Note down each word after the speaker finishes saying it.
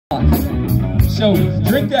So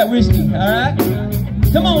drink that whiskey, all right?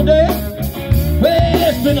 Come on, Dad. Well,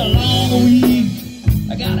 it's been a long week.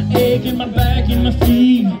 I got an ache in my back and my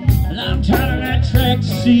feet, and I'm tired of that track to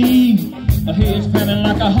see. My head's pounding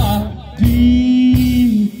like a heartbeat.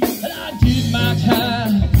 And I did my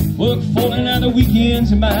time, work 40 out the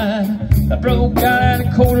weekends of mine. I broke out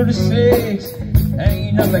at 5:45.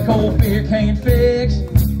 Ain't nothing cold fear can't fix.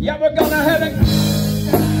 Yeah, we're gonna have it,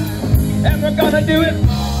 and we're gonna do it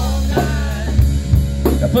all night.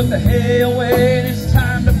 Now put the hay away, and it's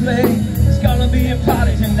time to play. It's gonna be a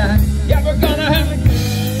party tonight. Yeah, we're gonna have a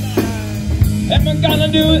good night, and we're gonna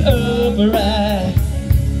do it upright.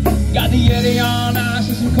 Got the Yeti on ice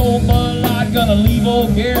and some cold Bud Light. Gonna leave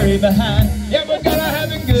old Gary behind. Yeah, we're gonna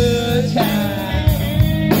have a good time.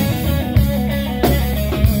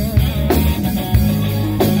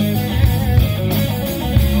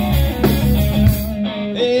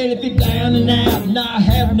 Well, if you're down and out and I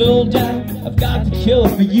have no doubt, I've got the cure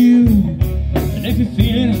for you. And if you're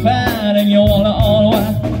feeling fine and you wanna all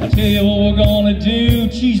out, I'll tell you what we're gonna do.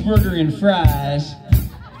 Cheeseburger and fries.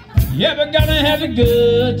 Yeah, we're gonna have a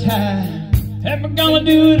good time, and we're gonna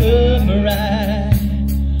do it upright.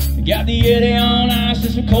 Got the Yeti on ice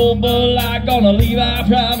and some cold Bud Light. Gonna leave our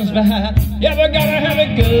problems behind. Yeah, we're gonna have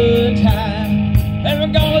a good time, and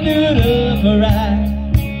we're gonna do it upright.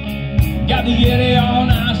 Got the Yeti on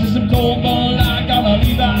ice and some cold Bud Light. Gonna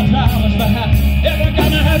leave our problems behind. Yeah, we're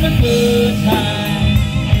gonna have a good time.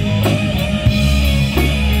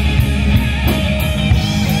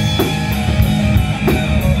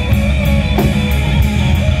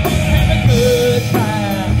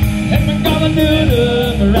 Do it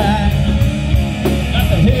upright. Got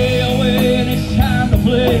the hay away and it's time to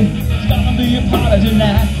play. It's gonna be a party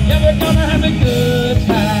tonight. Yeah, we're gonna have a good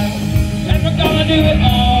time, and we're gonna do it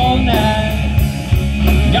all night.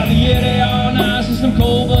 Got the Yeti on ice and some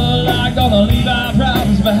cold Bud Light. Gonna leave our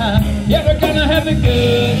problems behind. Yeah, we're gonna have a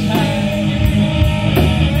good time.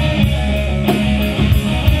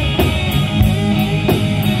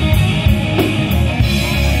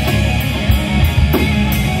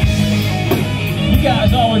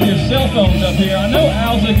 Guys all with your cell phones up here. I know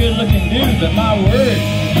Al's a good looking dude, but my word.